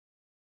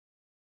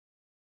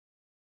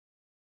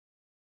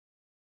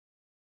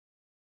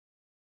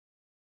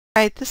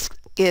Right, this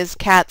is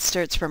Kat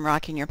Sturtz from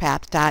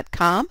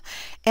rockingyourpath.com,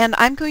 and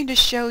I'm going to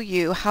show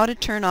you how to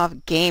turn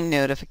off game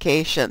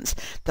notifications,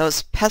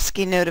 those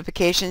pesky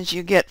notifications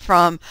you get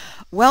from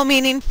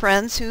well-meaning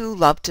friends who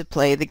love to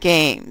play the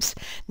games.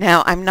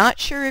 Now, I'm not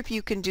sure if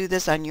you can do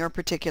this on your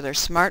particular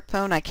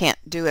smartphone. I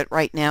can't do it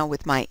right now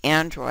with my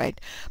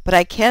Android, but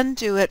I can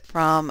do it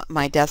from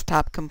my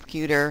desktop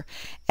computer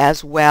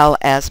as well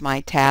as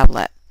my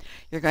tablet.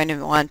 You're going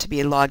to want to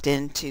be logged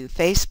into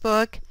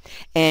Facebook,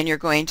 and you're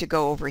going to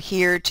go over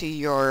here to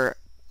your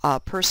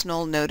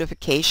personal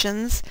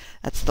notifications.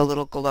 That's the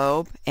little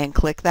globe, and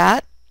click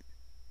that.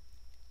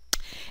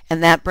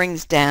 And that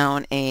brings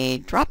down a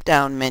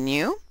drop-down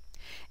menu.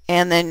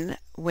 And then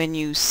when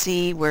you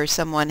see where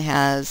someone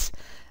has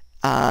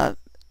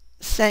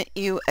sent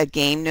you a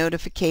game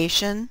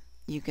notification,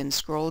 you can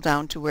scroll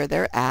down to where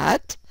they're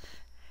at.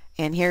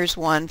 And here's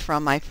one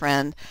from my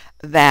friend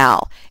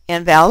Val.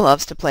 And Val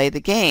loves to play the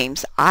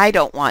games. I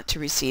don't want to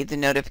receive the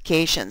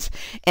notifications.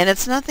 And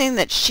it's nothing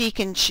that she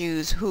can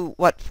choose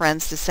what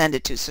friends to send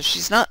it to. So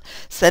she's not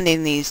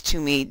sending these to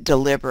me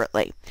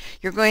deliberately.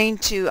 You're going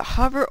to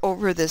hover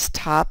over this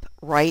top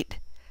right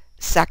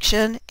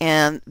section,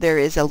 and there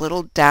is a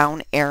little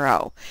down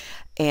arrow.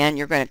 And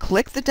you're going to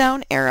click the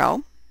down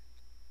arrow,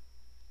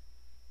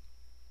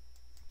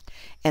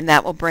 and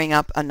that will bring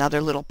up another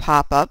little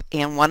pop-up,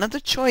 and one of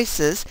the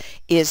choices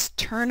is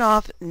turn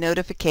off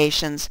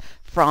notifications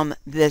from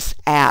this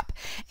app,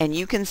 and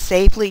you can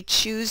safely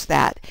choose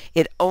that.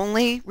 It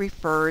only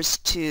refers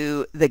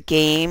to the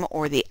game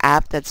or the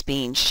app that's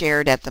being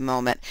shared at the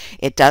moment.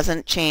 It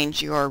doesn't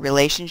change your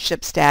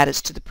relationship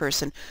status to the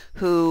person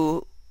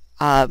who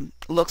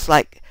looks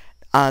like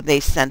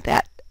they sent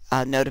that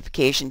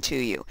notification to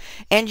you,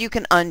 and you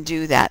can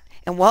undo that.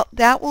 And what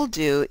that will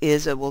do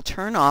is it will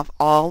turn off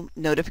all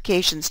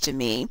notifications to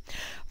me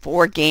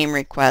for game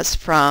requests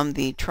from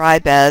the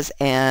Tribez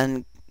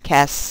and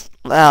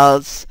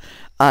Castel's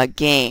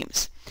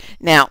games.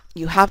 Now,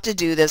 you have to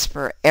do this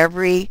for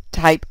every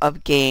type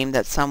of game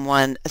that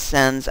someone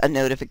sends a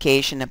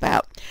notification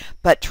about.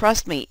 But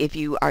trust me, if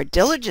you are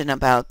diligent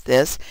about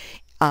this,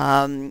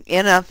 in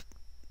a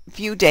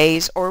few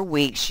days or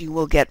weeks you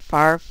will get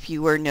far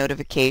fewer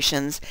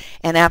notifications,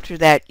 and after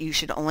that you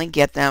should only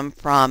get them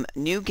from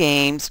new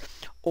games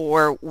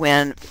or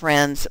when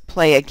friends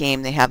play a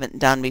game they haven't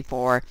done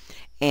before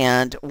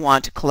and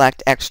want to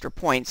collect extra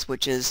points,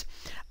 which is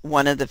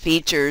one of the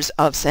features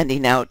of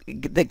sending out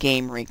the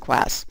game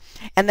requests.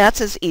 And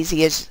that's as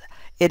easy as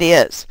it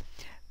is.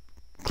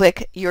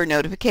 Click your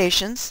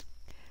notifications,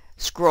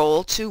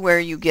 scroll to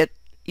where you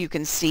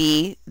can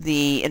see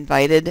the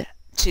invited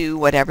to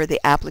whatever the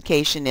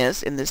application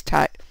is. In this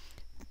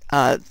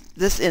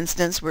this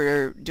instance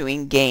we're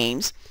doing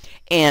games,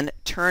 and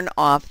turn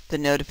off the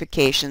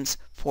notifications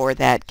for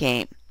that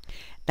game.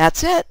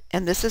 That's it,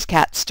 and this is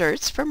Kat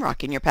Sturtz from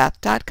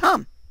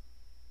rockingyourpath.com.